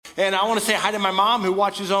And I want to say hi to my mom who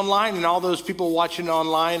watches online and all those people watching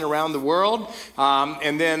online around the world.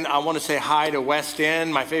 And then I want to say hi to West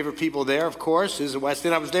End. My favorite people there, of course, is West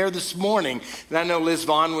End. I was there this morning, and I know Liz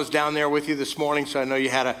Vaughn was down there with you this morning, so I know you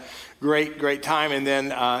had a great time. And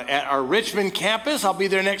then at our Richmond campus, I'll be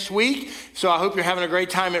there next week. So I hope you're having a great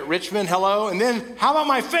time at Richmond. Hello. And then how about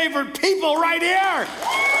my favorite people right here?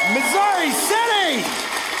 Missouri City.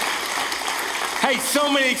 Hey,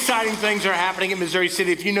 so many exciting things are happening in Missouri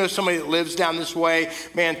City. If you know somebody that lives down this way,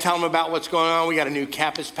 man, tell them about what's going on. We got a new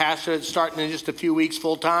campus pastor that's starting in just a few weeks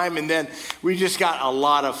full time. And then we just got a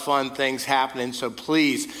lot of fun things happening. So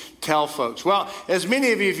please tell folks. Well, as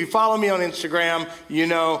many of you, if you follow me on Instagram, you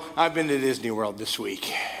know I've been to Disney World this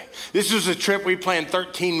week. This was a trip we planned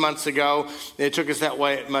 13 months ago. It took us that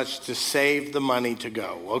much to save the money to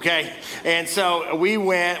go, okay? And so we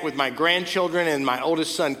went with my grandchildren and my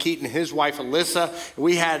oldest son, Keaton, and his wife, Alyssa.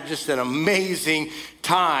 We had just an amazing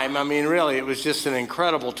time. I mean, really, it was just an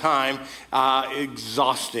incredible time.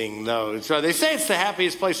 Exhausting, though. So they say it's the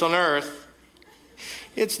happiest place on earth.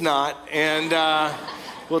 It's not. And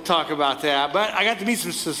we'll talk about that. But I got to meet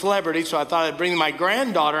some celebrities, so I thought I'd bring my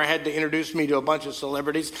granddaughter. I had to introduce me to a bunch of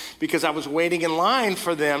celebrities because I was waiting in line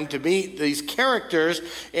for them to meet these characters.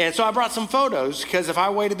 And so I brought some photos because if I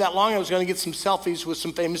waited that long, I was going to get some selfies with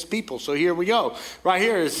some famous people. So here we go. Right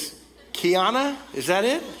here is Kiana. Is that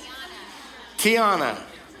it? Tiana.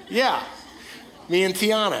 Yeah. Me and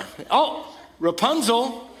Tiana. Oh,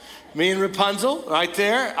 Rapunzel. Me and Rapunzel right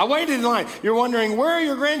there. I waited in line. You're wondering, where are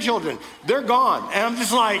your grandchildren? They're gone. And I'm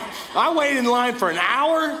just like, I waited in line for an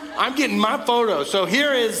hour. I'm getting my photo. So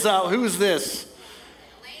here is, who's this?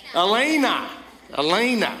 Elena.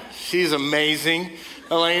 She's amazing.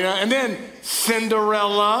 Elena. And then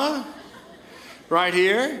Cinderella right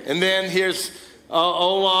here. And then here's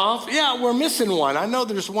Olaf. Yeah, we're missing one. I know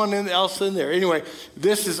there's one else in there. Anyway,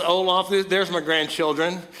 this is Olaf. There's my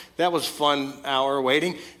grandchildren. That was a fun hour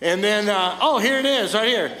waiting. And then, here it is, right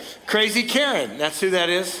here. Crazy Karen. That's who that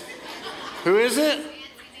is. Who is it?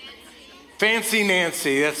 Fancy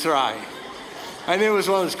Nancy. That's right. I knew it was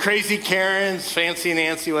one of those Crazy Karens, Fancy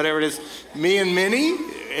Nancy, whatever it is. Me and Minnie.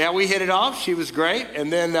 Yeah, we hit it off. She was great.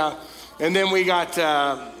 And then we got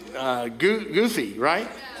Goofy, right?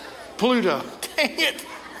 Pluto. Dang it.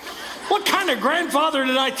 What kind of grandfather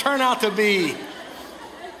did I turn out to be?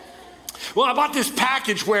 Well, I bought this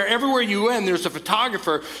package where everywhere you went, there's a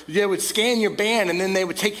photographer. They would scan your band, and then they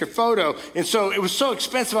would take your photo. And so it was so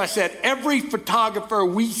expensive, I said, every photographer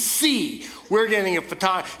we see, we're getting a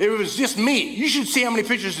photographer. It was just me. You should see how many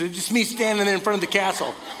pictures of just me standing there in front of the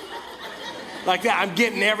castle. Like that, I'm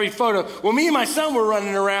getting every photo. Well, me and my son were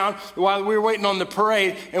running around while we were waiting on the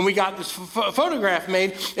parade, and we got this photograph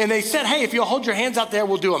made, and they said, hey, if you'll hold your hands out there,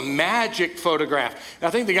 we'll do a magic photograph. And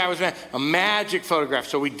I think the guy was mad, a magic photograph.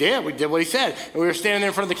 So we did what he said, and we were standing there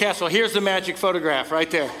in front of the castle. Here's the magic photograph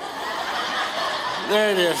right there.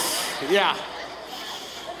 There it is. Yeah.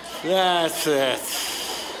 That's it.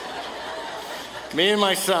 Me and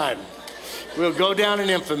my son. We'll go down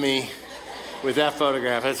in infamy with that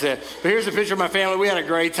photograph. That's it. But here's a picture of my family. We had a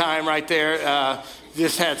great time right there.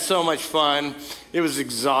 Just had so much fun. It was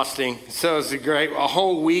exhausting. So it was a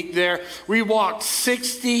whole week there. We walked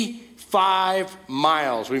 65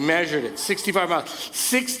 miles. We measured it, 65 miles.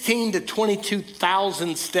 16 to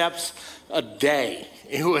 22,000 steps a day.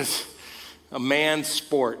 It was a man's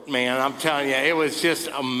sport, man. I'm telling you, it was just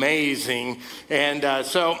amazing. And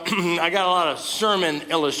so I got a lot of sermon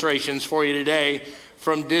illustrations for you today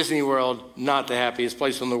from Disney World, not the happiest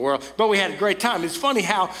place in the world, but we had a great time. It's funny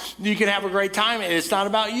how you can have a great time and it's not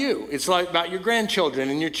about you. It's like about your grandchildren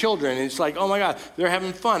and your children. And it's like, oh my God, they're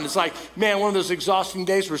having fun. It's like, man, one of those exhausting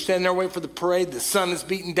days. We're standing there waiting for the parade. The sun is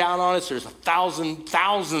beating down on us. There's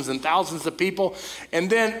thousands and thousands of people. And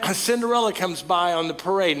then Cinderella comes by on the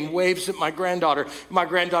parade and waves at my granddaughter. My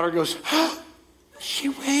granddaughter goes, oh, she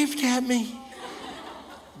waved at me.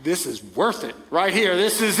 This is worth it right here.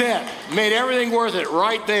 This is it. Made everything worth it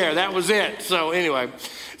right there. That was it. So anyway,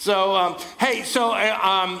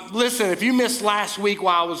 listen, if you missed last week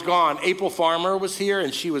while I was gone, April Farmer was here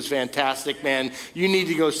and she was fantastic, man. You need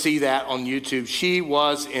to go see that on YouTube. She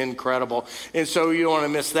was incredible. And so you don't want to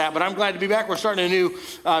miss that. But I'm glad to be back. We're starting a new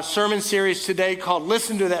sermon series today called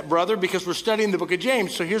Listen to That Brother because we're studying the book of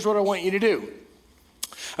James. So here's what I want you to do.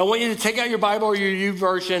 I want you to take out your Bible or your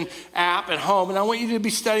YouVersion app at home, and I want you to be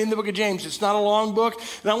studying the book of James. It's not a long book,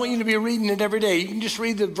 and I want you to be reading it every day. You can just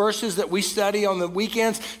read the verses that we study on the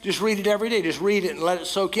weekends. Just read it every day. Just read it and let it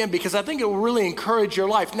soak in, because I think it will really encourage your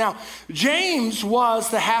life. Now, James was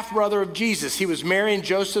the half-brother of Jesus. He was Mary and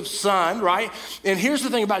Joseph's son, right? And here's the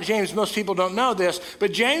thing about James. Most people don't know this,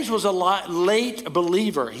 but James was a late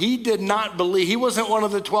believer. He did not believe. He wasn't one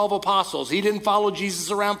of the 12 apostles. He didn't follow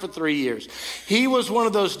Jesus around for 3 years. He was one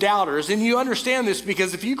of those doubters. And you understand this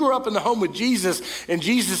because if you grew up in the home with Jesus and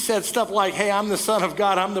Jesus said stuff like, hey, I'm the Son of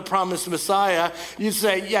God, I'm the promised Messiah, you'd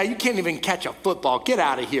say, yeah, you can't even catch a football. Get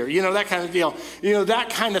out of here. You know, that kind of deal. You know, that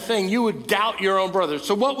kind of thing. You would doubt your own brother.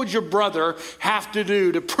 So what would your brother have to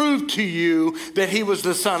do to prove to you that he was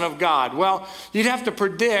the Son of God? Well, you'd have to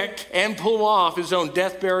predict and pull off his own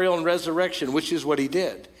death, burial, and resurrection, which is what he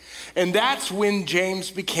did. And that's when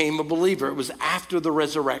James became a believer. It was after the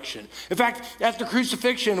resurrection. In fact, after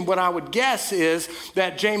crucifixion, what I would guess is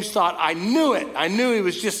that James thought, I knew it. I knew he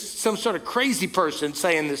was just some sort of crazy person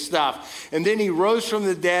saying this stuff. And then he rose from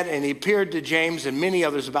the dead and he appeared to James and many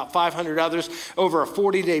others, about 500 others, over a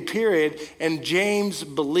 40-day period. And James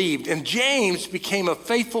believed. And James became a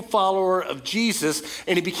faithful follower of Jesus,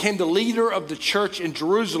 and he became the leader of the church in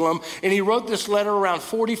Jerusalem. And he wrote this letter around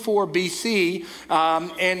 44 BC,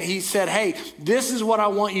 and he said, hey, this is what I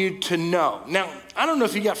want you to know. Now, I don't know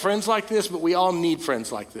if you got friends like this, but we all need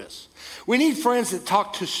friends like this. We need friends that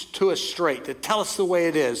talk to us straight, that tell us the way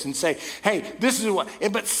it is and say, hey, this is what.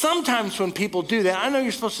 But sometimes when people do that, I know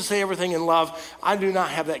you're supposed to say everything in love. I do not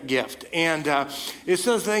have that gift. And it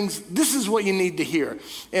says things, this is what you need to hear.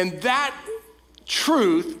 And that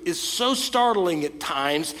truth is so startling at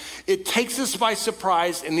times, it takes us by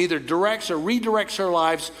surprise and either directs or redirects our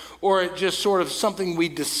lives, or it just sort of something we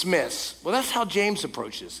dismiss. Well, that's how James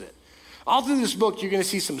approaches it. All through this book, you're going to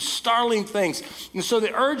see some startling things. And so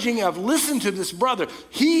the urging of listen to this brother,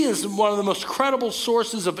 he is one of the most credible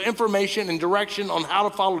sources of information and direction on how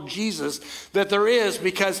to follow Jesus that there is,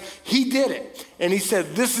 because he did it. And he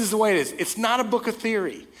said, this is the way it is. It's not a book of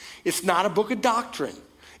theory. It's not a book of doctrine.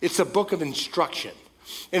 It's a book of instruction.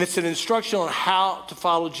 And it's an instruction on how to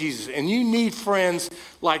follow Jesus. And you need friends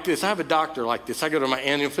like this. I have a doctor like this. I go to my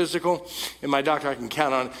annual physical, and my doctor I can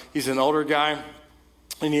count on, he's an older guy.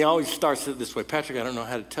 And he always starts it this way. Patrick, I don't know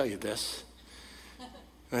how to tell you this.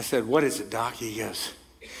 And I said, what is it, Doc? He goes,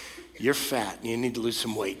 you're fat and you need to lose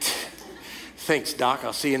some weight. Thanks, Doc.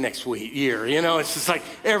 I'll see you next year. You know, it's just like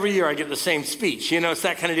every year I get the same speech. You know, it's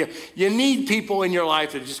that kind of deal. You need people in your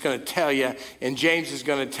life that are just going to tell you, and James is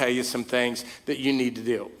going to tell you some things that you need to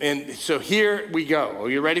do. And so here we go. Are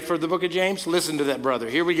you ready for the book of James? Listen to that, brother.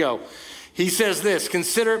 Here we go. He says this,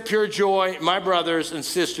 consider it pure joy, my brothers and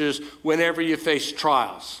sisters, whenever you face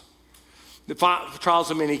trials. The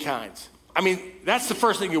trials of many kinds. I mean, that's the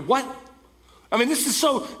first thing. What? I mean, this is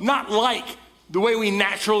so not like the way we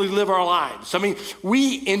naturally live our lives. I mean,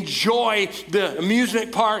 we enjoy the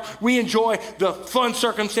amusement part. We enjoy the fun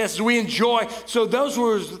circumstances. We enjoy, so those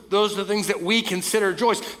are the things that we consider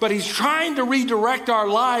joys. But he's trying to redirect our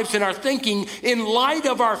lives and our thinking in light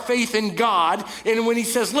of our faith in God. And when he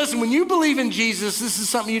says, listen, when you believe in Jesus, this is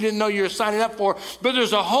something you didn't know you were signing up for, but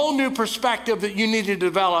there's a whole new perspective that you need to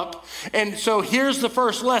develop. And so here's the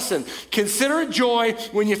first lesson. Consider it joy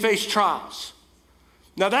when you face trials.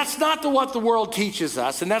 Now, that's not what the world teaches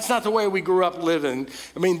us, and that's not the way we grew up living.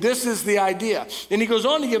 I mean, this is the idea. And he goes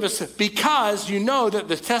on to give us, because you know that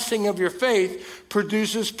the testing of your faith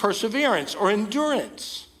produces perseverance or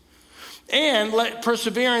endurance. And let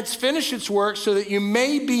perseverance finish its work so that you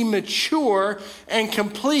may be mature and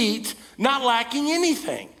complete, not lacking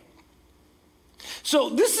anything. So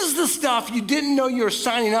this is the stuff you didn't know you were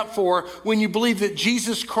signing up for when you believed that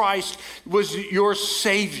Jesus Christ was your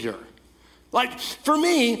Savior. Like, for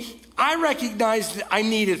me, I recognized that I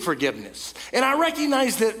needed forgiveness. And I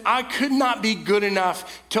recognized that I could not be good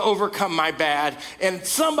enough to overcome my bad. And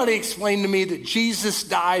somebody explained to me that Jesus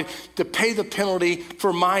died to pay the penalty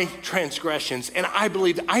for my transgressions. And I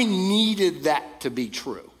believed I needed that to be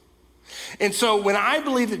true. And so when I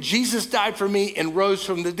believed that Jesus died for me and rose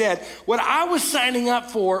from the dead, what I was signing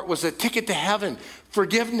up for was a ticket to heaven.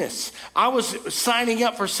 Forgiveness. I was signing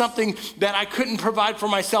up for something that I couldn't provide for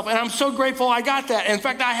myself. And I'm so grateful I got that. In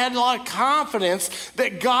fact, I had a lot of confidence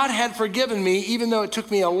that God had forgiven me, even though it took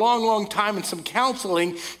me a long, long time and some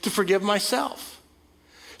counseling to forgive myself.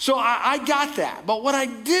 So I got that. But what I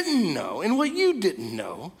didn't know, and what you didn't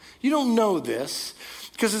know, you don't know this,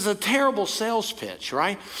 Because it's a terrible sales pitch,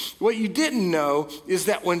 right? What you didn't know is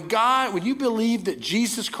that when you believe that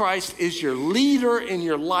Jesus Christ is your leader in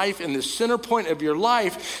your life and the center point of your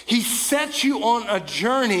life, he sets you on a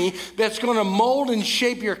journey that's going to mold and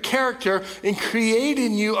shape your character and create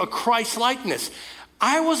in you a Christ likeness.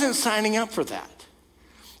 I wasn't signing up for that.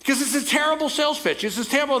 Because it's a terrible sales pitch. It's a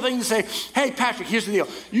terrible thing to say, hey, Patrick, here's the deal.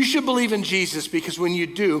 You should believe in Jesus because when you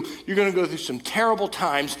do, you're going to go through some terrible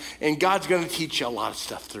times and God's going to teach you a lot of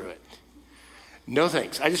stuff through it. No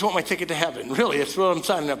thanks. I just want my ticket to heaven. Really, that's what I'm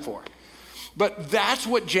signing up for. But that's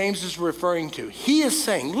what James is referring to. He is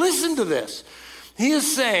saying, listen to this. He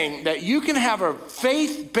is saying that you can have a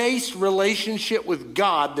faith-based relationship with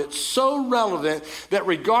God that's so relevant that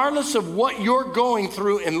regardless of what you're going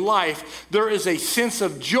through in life, there is a sense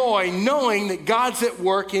of joy knowing that God's at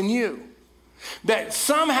work in you. That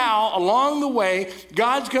somehow along the way,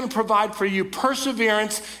 God's going to provide for you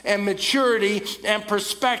perseverance and maturity and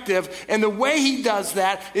perspective. And the way he does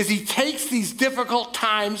that is he takes these difficult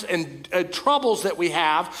times and troubles that we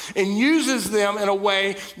have and uses them in a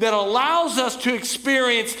way that allows us to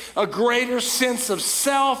experience a greater sense of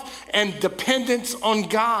self and dependence on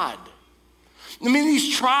God. I mean,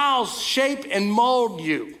 these trials shape and mold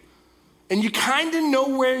you. And you kind of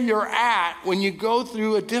know where you're at when you go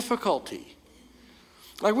through a difficulty.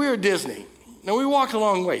 Like we were at Disney. Now we walked a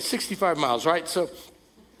long way, 65 miles, right? So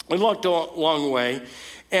we walked a long way.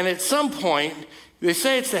 And at some point, they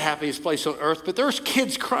say it's the happiest place on earth, but there's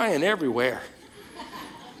kids crying everywhere.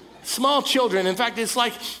 Small children. In fact, it's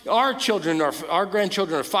like our grandchildren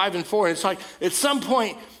are 5 and 4. And it's like at some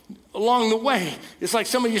point along the way, it's like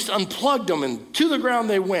somebody just unplugged them and to the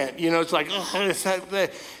ground they went. You know, it's like, it's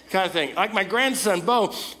that kind of thing. Like my grandson,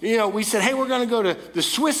 Bo, you know, we said, hey, we're going to go to the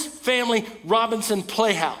Swiss Family Robinson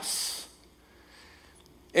Playhouse.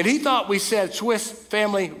 And he thought we said Swiss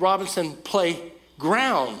Family Robinson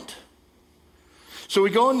Playground. So we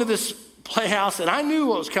go into this playhouse, and I knew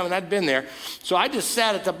what was coming. I'd been there. So I just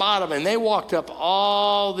sat at the bottom, and they walked up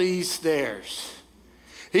all these stairs.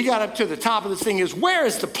 He got up to the top of this thing. He goes, where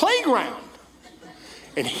is the playground?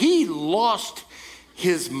 And he lost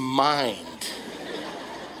his mind.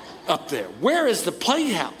 Up there. Where is the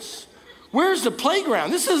playhouse? Where's the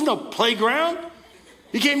playground? This is no playground.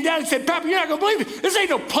 He came down and said, Papa, you're not going to believe it. This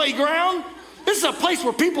ain't no playground. This is a place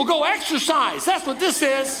where people go exercise. That's what this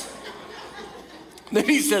is. Then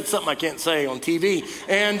he said something I can't say on TV.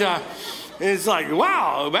 And it's like,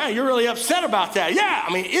 wow, man, you're really upset about that. Yeah,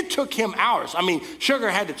 I mean, it took him hours. I mean, Sugar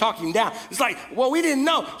had to talk him down. It's like, well, we didn't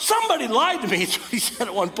know. Somebody lied to me. That's what he said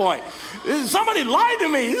at one point. Somebody lied to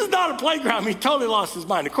me. This is not a playground. He totally lost his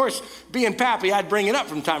mind. Of course, being Pappy, I'd bring it up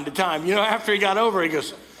from time to time. You know, after he got over,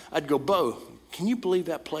 I'd go, Bo, can you believe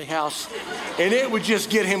that playhouse? And it would just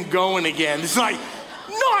get him going again. It's like,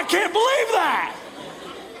 no, I can't believe that.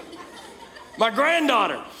 My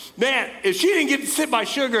granddaughter, man, if she didn't get to sit by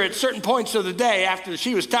Sugar at certain points of the day after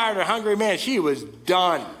she was tired or hungry, man, she was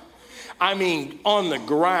done. I mean, on the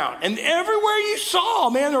ground. And everywhere you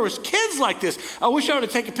saw, man, there was kids like this. I wish I would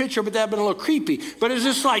have taken a picture, but that would have been a little creepy. But it's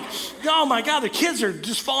just like, oh my God, the kids are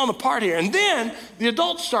just falling apart here. And then the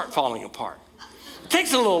adults start falling apart. It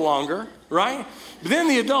takes a little longer, right? But then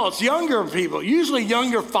the adults, younger people, usually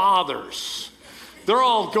younger fathers, they're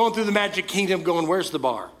all going through the Magic Kingdom going, where's the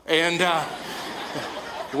bar? And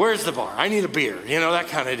where's the bar? I need a beer, you know, that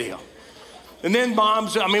kind of deal. And then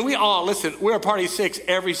moms, I mean, we're a party of 6.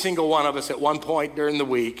 Every single one of us at one point during the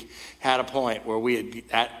week had a point where we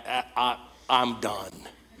had, I'm done.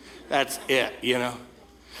 That's it, you know.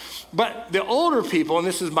 But the older people, and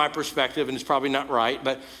this is my perspective, and it's probably not right,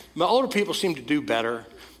 but the older people seem to do better.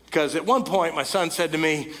 Because at one point, my son said to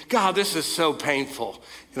me, God, this is so painful.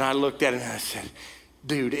 And I looked at him and I said,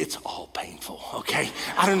 dude, it's all painful, okay?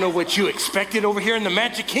 I don't know what you expected over here in the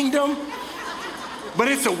Magic Kingdom, but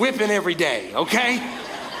it's a whipping every day, okay?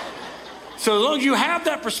 So as long as you have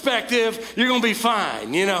that perspective, you're going to be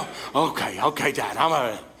fine, you know? Okay, Dad, I'm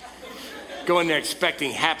going to go in there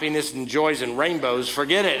expecting happiness and joys and rainbows.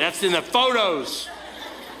 Forget it. That's in the photos.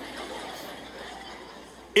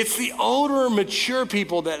 It's the older, mature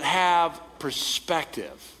people that have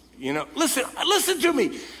perspective, you know? Listen to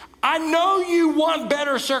me. I know you want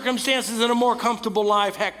better circumstances and a more comfortable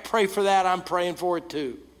life. Heck, pray for that. I'm praying for it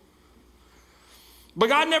too. But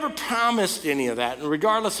God never promised any of that, and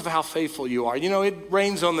regardless of how faithful you are. You know, it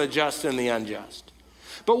rains on the just and the unjust.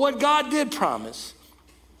 But what God did promise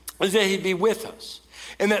is that he'd be with us.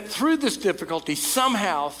 And that through this difficulty,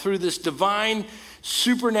 somehow, through this divine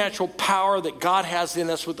supernatural power that God has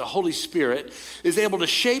in us with the Holy Spirit is able to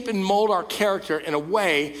shape and mold our character in a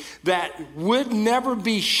way that would never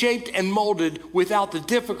be shaped and molded without the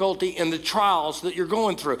difficulty and the trials that you're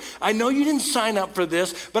going through. I know you didn't sign up for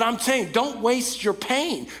this, but I'm saying don't waste your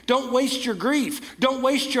pain. Don't waste your grief. Don't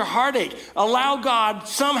waste your heartache. Allow God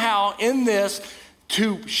somehow in this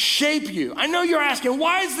to shape you. I know you're asking,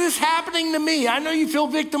 why is this happening to me? I know you feel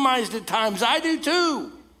victimized at times. I do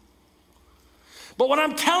too. But what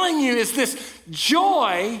I'm telling you is this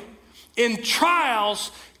joy in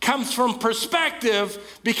trials comes from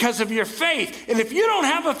perspective because of your faith. And if you don't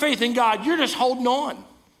have a faith in God, you're just holding on.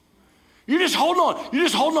 You're just holding on. You're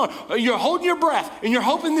just holding on. You're holding your breath and you're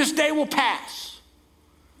hoping this day will pass.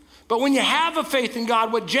 But when you have a faith in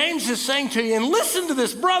God, what James is saying to you, and listen to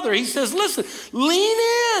this brother, he says, listen, lean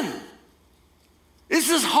in. This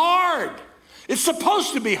is hard. It's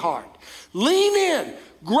supposed to be hard. Lean in.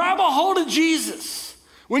 Grab a hold of Jesus.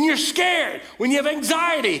 When you're scared, when you have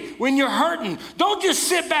anxiety, when you're hurting, don't just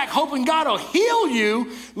sit back hoping God will heal you.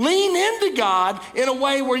 Lean into God in a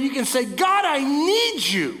way where you can say, God, I need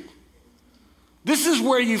you. This is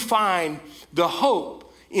where you find the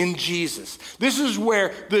hope in Jesus. This is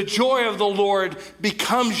where the joy of the Lord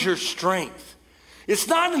becomes your strength. It's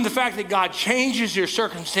not in the fact that God changes your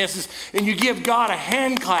circumstances and you give God a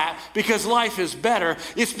hand clap because life is better.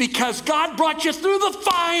 It's because God brought you through the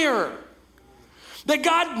fire. That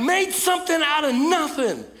God made something out of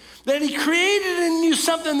nothing. That he created in you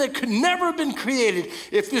something that could never have been created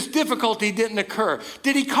if this difficulty didn't occur.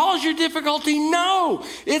 Did he cause your difficulty? No.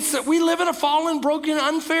 It's that we live in a fallen, broken,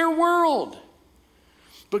 unfair world.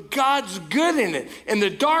 But God's good in it. And the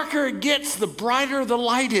darker it gets, the brighter the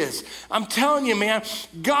light is. I'm telling you, man,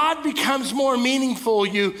 God becomes more meaningful to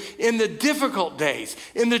you in the difficult days,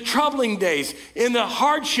 in the troubling days, in the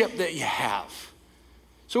hardship that you have.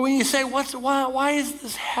 So when you say, why is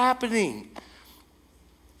this happening?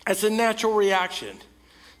 That's a natural reaction.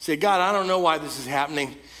 Say, God, I don't know why this is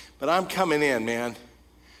happening, but I'm coming in, man.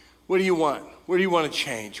 What do you want? What do you want to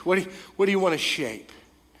change? What do you want to shape?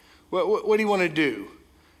 What do you want to do?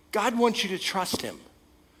 God wants you to trust him.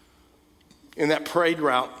 In that parade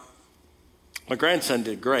route, my grandson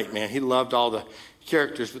did great, man. He loved all the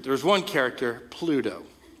characters, but there was one character, Pluto.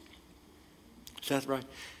 Is that right?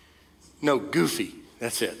 No, Goofy.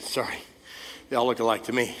 That's it. Sorry. They all look alike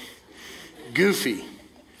to me. Goofy.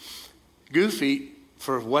 Goofy,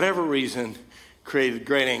 for whatever reason, created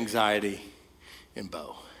great anxiety in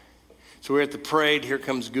Bo. So we're at the parade. Here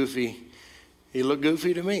comes Goofy. He looked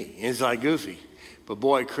goofy to me. He's like Goofy. But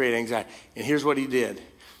boy, it created anxiety. And here's what he did.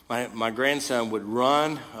 My grandson would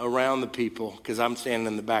run around the people because I'm standing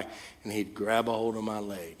in the back, and he'd grab a hold of my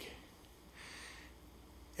leg.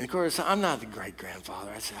 And of course, I'm not the great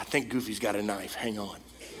grandfather. I said, I think Goofy's got a knife. Hang on.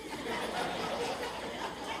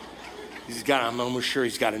 I'm almost sure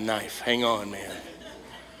he's got a knife. Hang on, man.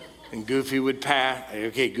 And Goofy would pass.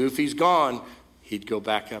 Okay, Goofy's gone. He'd go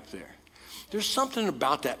back up there. There's something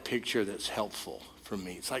about that picture that's helpful for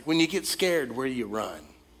me. It's like when you get scared, where do you run?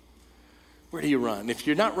 Where do you run? If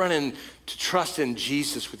you're not running to trust in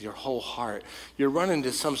Jesus with your whole heart, you're running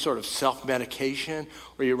to some sort of self-medication,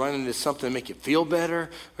 or you're running to something to make you feel better,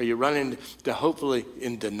 or you're running to hopefully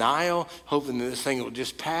in denial, hoping that this thing will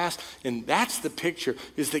just pass. And that's the picture,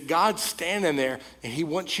 is that God's standing there and he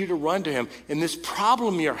wants you to run to him. And this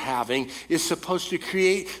problem you're having is supposed to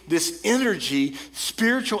create this energy,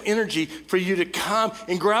 spiritual energy, for you to come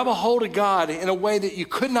and grab a hold of God in a way that you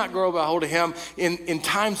could not grab a hold of him in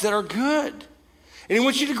times that are good. And he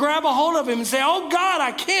wants you to grab a hold of him and say, oh God,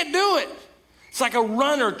 I can't do it. It's like a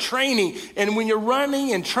runner training. And when you're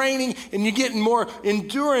running and training and you're getting more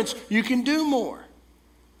endurance, you can do more.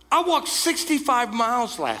 I walked 65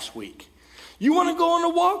 miles last week. You want to go on a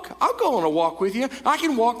walk? I'll go on a walk with you. I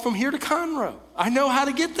can walk from here to Conroe. I know how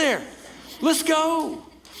to get there. Let's go.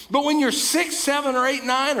 But when you're 6, 7, or 8,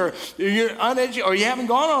 9, or you're uneducated, or you haven't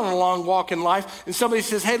gone on a long walk in life, and somebody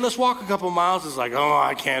says, hey, let's walk a couple miles, it's like, oh,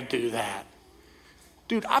 I can't do that.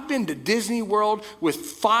 Dude, I've been to Disney World with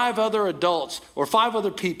 5 other adults or 5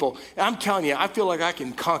 other people. And I'm telling you, I feel like I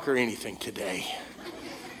can conquer anything today.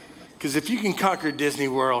 Because if you can conquer Disney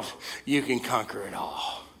World, you can conquer it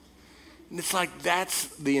all. And it's like that's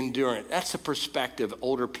the endurance. That's the perspective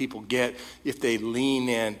older people get if they lean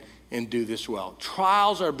in and do this well.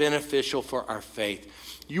 Trials are beneficial for our faith.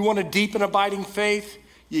 You want a deep and abiding faith?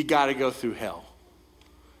 You got to go through hell.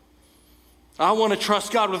 I want to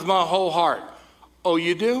trust God with my whole heart. Oh,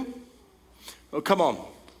 you do? Oh, come on.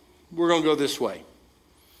 We're going to go this way.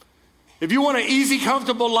 If you want an easy,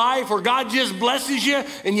 comfortable life where God just blesses you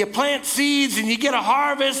and you plant seeds and you get a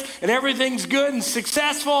harvest and everything's good and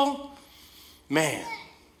successful, man,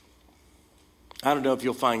 I don't know if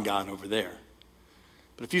you'll find God over there.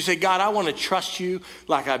 But if you say, God, I want to trust you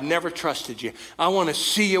like I've never trusted you. I want to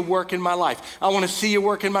see you work in my life. I want to see you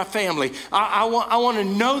work in my family. I want to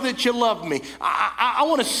know that you love me. I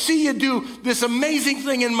want to see you do this amazing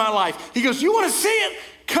thing in my life. He goes, you want to see it?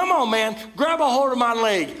 Come on, man. Grab a hold of my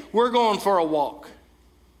leg. We're going for a walk.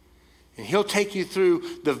 And he'll take you through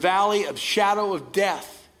the valley of shadow of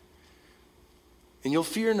death. And you'll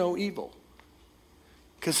fear no evil.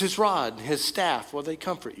 Because his rod, his staff, well, they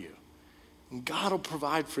comfort you. And God will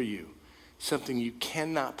provide for you something you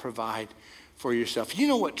cannot provide for yourself. You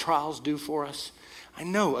know what trials do for us? I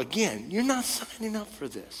know, again, you're not signing up for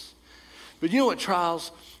this. But you know what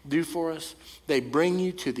trials do for us? They bring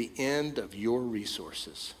you to the end of your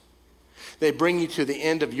resources. They bring you to the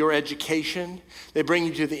end of your education. They bring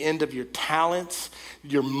you to the end of your talents,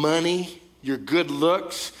 your money, your good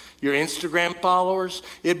looks, your Instagram followers.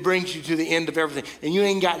 It brings you to the end of everything. And you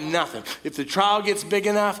ain't got nothing. If the trial gets big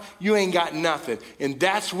enough, you ain't got nothing. And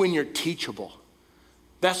that's when you're teachable.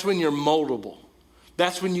 That's when you're moldable.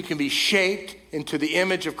 That's when you can be shaped into the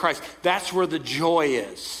image of Christ. That's where the joy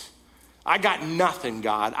is. I got nothing,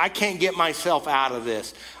 God. I can't get myself out of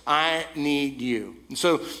this. I need you. And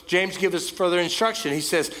so James gives us further instruction. He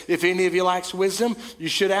says, if any of you lacks wisdom, you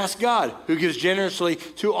should ask God, who gives generously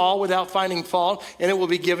to all without finding fault, and it will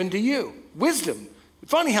be given to you. Wisdom.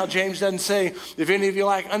 Funny how James doesn't say, if any of you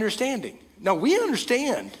lack understanding. No, we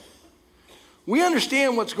understand. We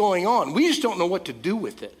understand what's going on. We just don't know what to do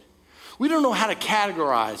with it. We don't know how to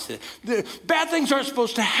categorize it. The bad things aren't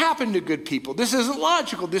supposed to happen to good people. This isn't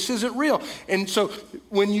logical. This isn't real. And so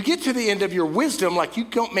when you get to the end of your wisdom, like you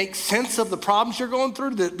don't make sense of the problems you're going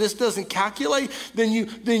through, that this doesn't calculate, then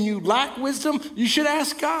you lack wisdom, you should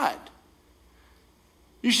ask God.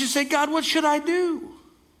 You should say, God, what should I do?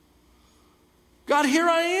 God, here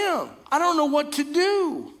I am. I don't know what to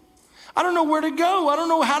do. I don't know where to go. I don't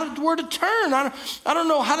know where to turn. I don't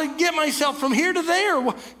know how to get myself from here to there.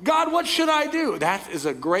 God, what should I do? That is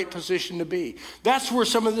a great position to be. That's where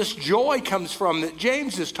some of this joy comes from that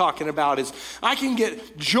James is talking about, is I can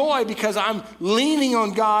get joy because I'm leaning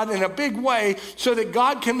on God in a big way so that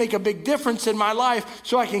God can make a big difference in my life,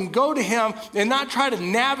 so I can go to him and not try to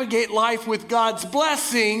navigate life with God's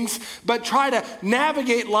blessings, but try to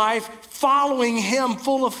navigate life following him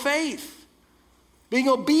full of faith. Being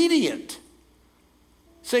obedient.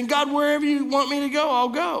 Saying, God, wherever you want me to go, I'll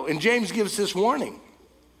go. And James gives this warning.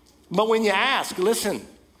 But when you ask, listen,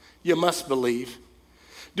 you must believe.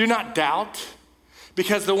 Do not doubt,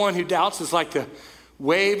 because the one who doubts is like the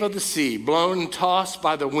wave of the sea, blown and tossed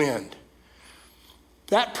by the wind.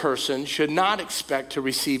 That person should not expect to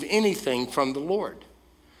receive anything from the Lord.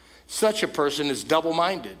 Such a person is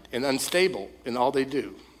double-minded and unstable in all they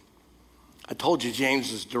do. I told you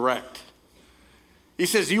James is direct. He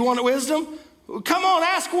says, you want wisdom? Come on,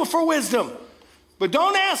 ask for wisdom. But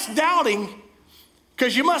don't ask doubting,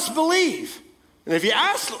 because you must believe. And if you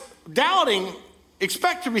ask doubting,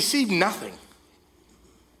 expect to receive nothing.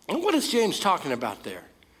 And what is James talking about there?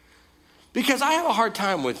 Because I have a hard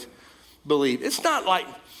time with believe. It's not like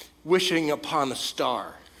wishing upon a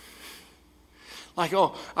star. Like,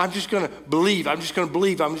 oh, I'm just going to believe. I'm just going to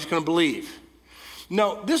believe. I'm just going to believe.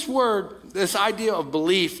 No, this word, this idea of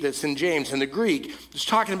belief that's in James in the Greek is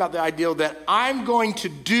talking about the idea that I'm going to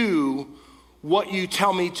do what you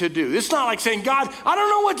tell me to do. It's not like saying, God, I don't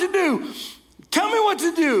know what to do. Tell me what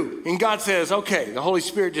to do. And God says, okay, the Holy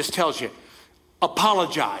Spirit just tells you,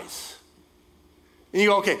 apologize. And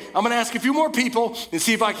you go, okay, I'm going to ask a few more people and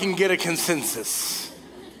see if I can get a consensus.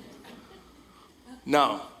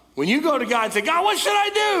 No. When you go to God and say, God, what should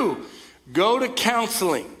I do? Go to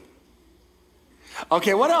counseling.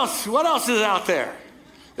 Okay, what else? What else is out there?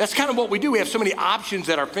 That's kind of what we do. We have so many options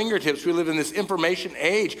at our fingertips. We live in this information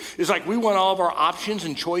age. It's like we want all of our options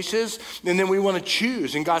and choices, and then we want to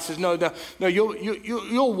choose. And God says, no,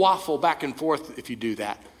 you'll waffle back and forth if you do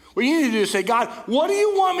that. What you need to do is say, God, what do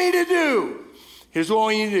you want me to do? Here's what I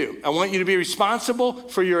want you to do. I want you to be responsible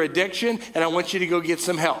for your addiction, and I want you to go get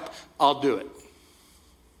some help. I'll do it.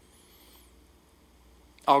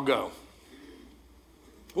 I'll go.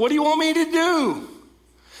 What do you want me to do?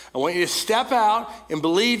 I want you to step out, and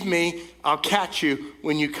believe me, I'll catch you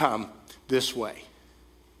when you come this way.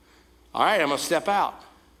 All right, I'm going to step out.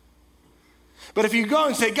 But if you go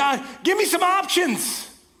and say, God, give me some options,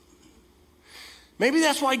 maybe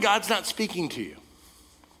that's why God's not speaking to you.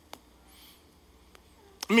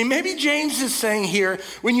 I mean, maybe James is saying here,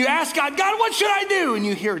 when you ask God, God, what should I do? And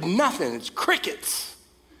you hear nothing, it's crickets.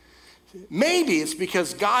 Maybe it's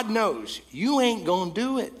because God knows you ain't going to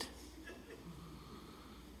do it.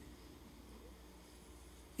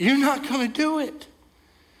 you're not going to do it.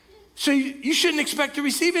 So you shouldn't expect to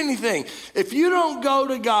receive anything. If you don't go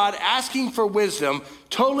to God asking for wisdom,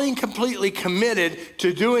 totally and completely committed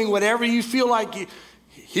to doing whatever you feel like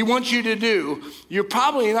he wants you to do, you're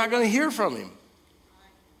probably not going to hear from him.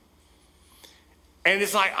 And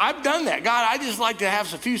it's like, I've done that. God, I just like to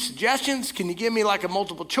have a few suggestions. Can you give me like a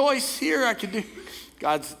multiple choice here I could do?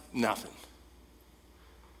 God's nothing.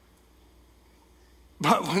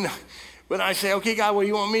 But when I say, okay, God, what do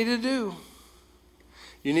you want me to do?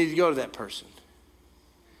 You need to go to that person.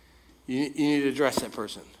 You need to address that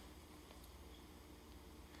person.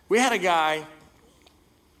 We had a guy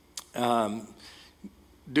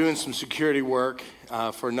doing some security work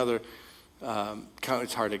for another,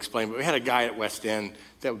 it's hard to explain, but we had a guy at West End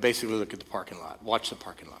that would basically look at the parking lot, watch the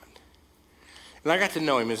parking lot. And I got to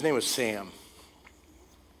know him. His name was Sam.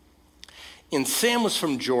 And Sam was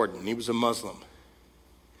from Jordan. He was a Muslim.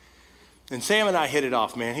 And Sam and I hit it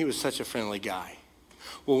off, man. He was such a friendly guy.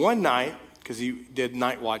 Well, one night, because he did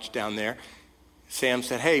night watch down there, Sam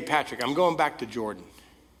said, hey, Patrick, I'm going back to Jordan.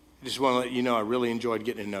 I just want to let you know I really enjoyed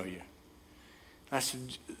getting to know you. I said,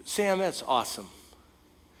 Sam, that's awesome.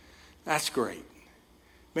 That's great.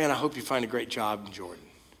 Man, I hope you find a great job in Jordan.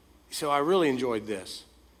 So I really enjoyed this.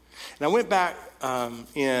 And I went back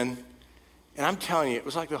in, and I'm telling you, it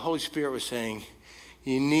was like the Holy Spirit was saying,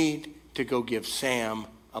 you need to go give Sam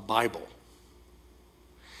a Bible.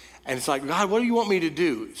 And it's like, God, what do you want me to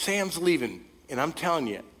do? Sam's leaving. And I'm telling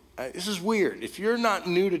you, this is weird. If you're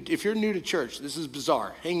new to church, this is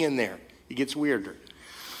bizarre. Hang in there. It gets weirder.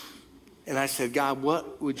 And I said, God,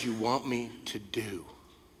 what would you want me to do?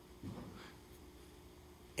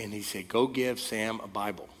 And he said, go give Sam a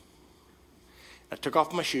Bible. I took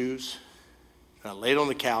off my shoes, and I laid on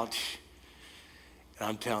the couch, and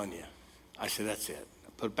I'm telling you, I said, that's it. I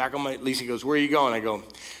put it back on my, Lisa goes, where are you going? I go,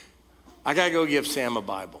 I got to go give Sam a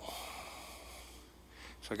Bible.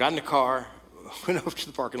 So I got in the car, went over to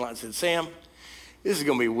the parking lot and said, Sam, this is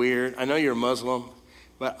going to be weird. I know you're a Muslim,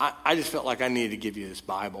 but I just felt like I needed to give you this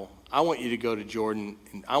Bible. I want you to go to Jordan,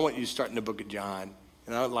 and I want you to start in the book of John,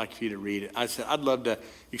 and I would like for you to read it. I said, I'd love to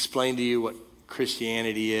explain to you what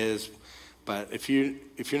Christianity is, but if you're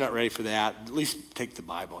not ready for that, at least take the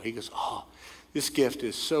Bible. He goes, oh, this gift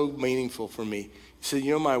is so meaningful for me. He said,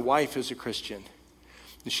 you know, my wife is a Christian,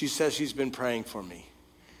 and she says she's been praying for me,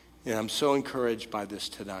 and I'm so encouraged by this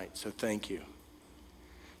tonight, so thank you.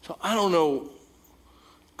 So I don't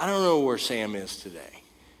know where Sam is today,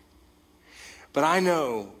 but I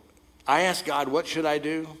know, I asked God, what should I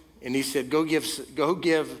do? And he said, go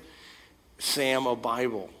give Sam a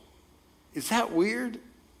Bible. Is that weird?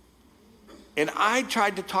 And I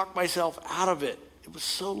tried to talk myself out of it. It was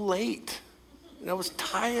so late, and I was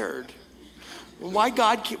tired. Why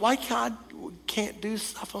God can't do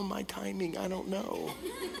stuff on my timing, I don't know.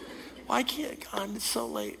 Why can't God? It's so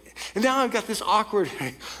late. And now I've got this awkward,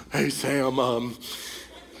 hey Sam,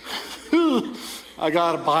 I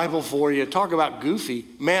got a Bible for you. Talk about goofy.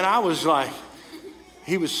 Man, I was like,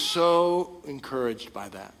 he was so encouraged by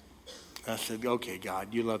that. I said, okay,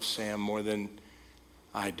 God, you love Sam more than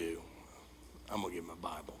I do. I'm going to give him a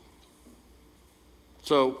Bible.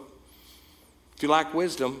 So if you lack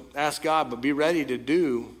wisdom, ask God, but be ready to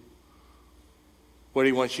do what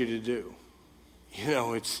he wants you to do. You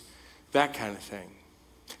know, it's that kind of thing.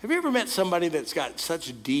 Have you ever met somebody that's got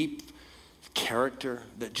such deep character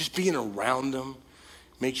that just being around them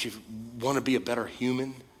makes you want to be a better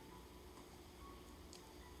human?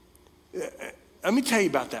 Let me tell you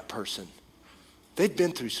about that person. They've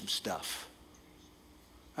been through some stuff.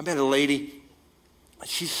 I met a lady.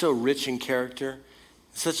 She's so rich in character,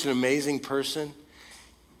 such an amazing person.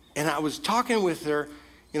 And I was talking with her,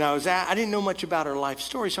 and I didn't know much about her life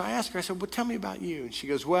story, so I asked her, I said, well, tell me about you. And she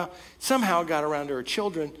goes, well, somehow I got around to her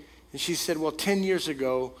children, and she said, well, 10 years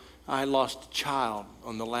ago, I lost a child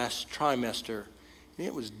on the last trimester, and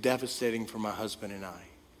it was devastating for my husband and I.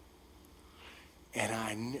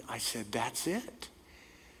 And I said, that's it.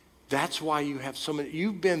 That's why you have so many.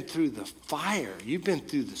 You've been through the fire. You've been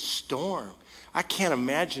through the storm. I can't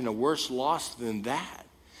imagine a worse loss than that.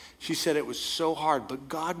 She said it was so hard, but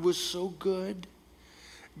God was so good.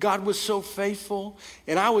 God was so faithful,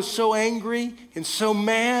 and I was so angry and so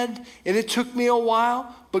mad, and it took me a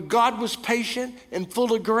while, but God was patient and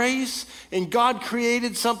full of grace, and God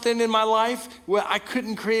created something in my life where I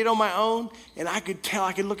couldn't create on my own, and I could tell,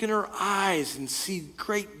 I could look in her eyes and see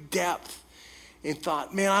great depth, and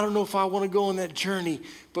thought, man, I don't know if I want to go on that journey,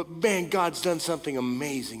 but man, God's done something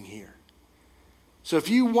amazing here. So if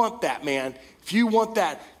you want that, man, if you want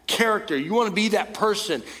that character. You want to be that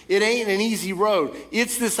person. It ain't an easy road.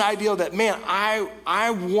 It's this ideal that, man,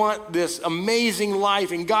 I want this amazing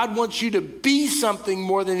life, and God wants you to be something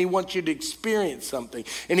more than he wants you to experience something.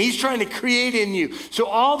 And he's trying to create in you. So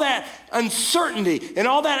all that uncertainty and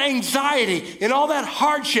all that anxiety and all that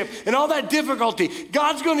hardship and all that difficulty,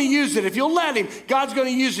 God's going to use it. If you'll let him, God's going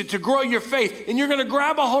to use it to grow your faith. And you're going to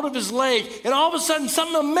grab a hold of his leg, and all of a sudden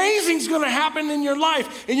something amazing is going to happen in your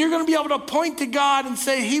life. And you're going to be able to point to God and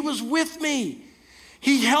say, he was with me.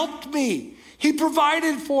 He helped me. He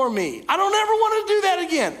provided for me. I don't ever want to do that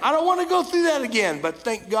again. I don't want to go through that again. But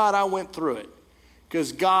thank God I went through it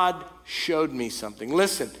because God showed me something.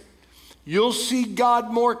 Listen, you'll see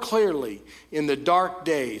God more clearly in the dark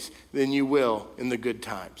days than you will in the good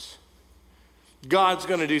times. God's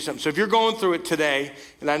going to do something. So if you're going through it today,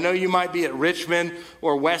 and I know you might be at Richmond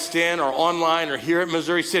or West End or online or here at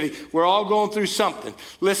Missouri City, we're all going through something.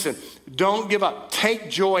 Listen, don't give up. Take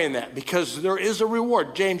joy in that because there is a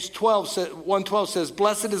reward. James 1:12 says,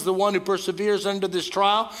 blessed is the one who perseveres under this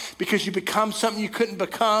trial because you become something you couldn't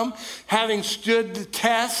become. Having stood the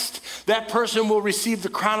test, that person will receive the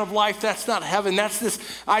crown of life. That's not heaven. That's this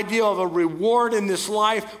idea of a reward in this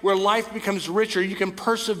life where life becomes richer. You can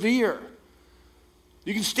persevere.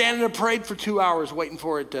 You can stand in a parade for 2 hours waiting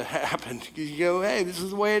for it to happen. You go, hey, this is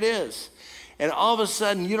the way it is. And all of a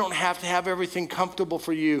sudden, you don't have to have everything comfortable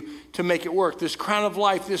for you to make it work. This crown of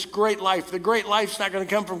life, this great life, the great life's not going to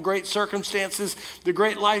come from great circumstances. The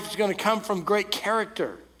great life is going to come from great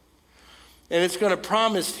character. And it's going to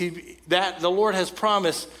promise that the Lord has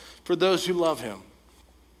promised for those who love him.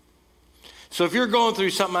 So if you're going through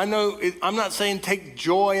something, I'm not saying take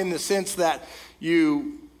joy in the sense that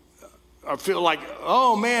you or feel like,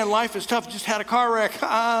 oh man, life is tough, just had a car wreck.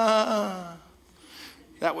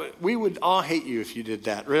 We would all hate you if you did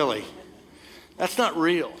that, really. That's not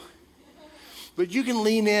real. But you can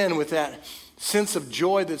lean in with that sense of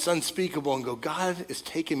joy that's unspeakable and go, God is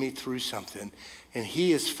taking me through something, and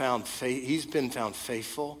he's been found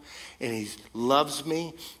faithful, and he loves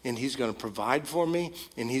me, and he's going to provide for me,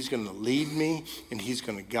 and he's going to lead me, and he's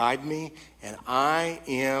going to guide me, and I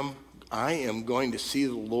am going to see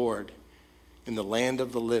the Lord in the land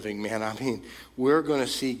of the living, man. I mean, we're going to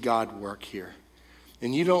see God work here.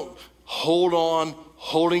 And you don't hold on,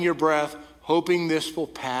 holding your breath, hoping this will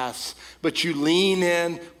pass, but you lean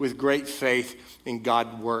in with great faith, and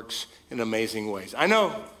God works in amazing ways. I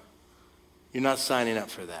know you're not signing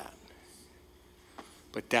up for that,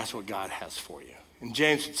 but that's what God has for you. And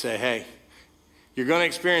James would say, hey, you're going to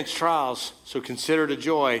experience trials, so consider it a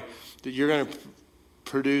joy that you're going to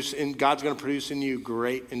produce, and God's going to produce in you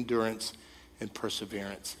great endurance and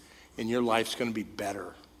perseverance, and your life's going to be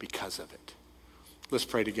better because of it. Let's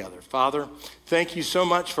pray together. Father, thank you so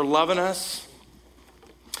much for loving us.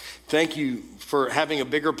 Thank you for having a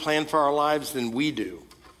bigger plan for our lives than we do.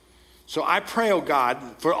 So I pray, oh God,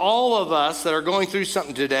 for all of us that are going through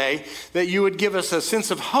something today, that you would give us a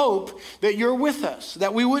sense of hope that you're with us,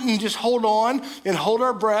 that we wouldn't just hold on and hold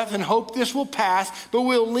our breath and hope this will pass, but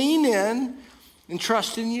we'll lean in and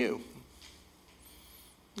trust in you.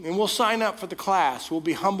 And we'll sign up for the class. We'll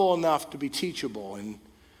be humble enough to be teachable, and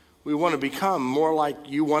we want to become more like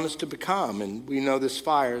you want us to become, and we know this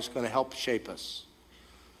fire is going to help shape us.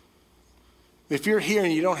 If you're here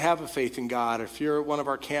and you don't have a faith in God, or if you're at one of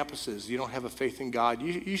our campuses, you don't have a faith in God,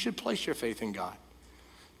 you should place your faith in God.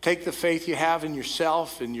 Take the faith you have in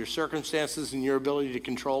yourself and your circumstances and your ability to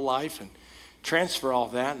control life and transfer all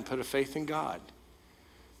that and put a faith in God.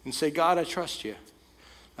 And say, God, I trust you.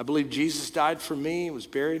 I believe Jesus died for me, was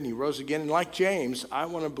buried, and he rose again. And like James, I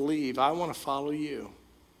want to believe, I want to follow you.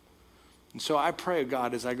 And so I pray,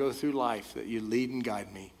 God, as I go through life, that you lead and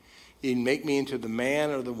guide me. You make me into the man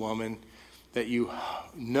or the woman that you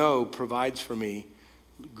know provides for me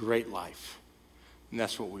great life. And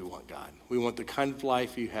that's what we want, God. We want the kind of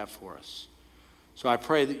life you have for us. So I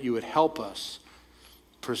pray that you would help us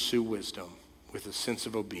pursue wisdom with a sense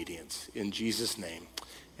of obedience. In Jesus' name,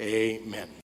 amen.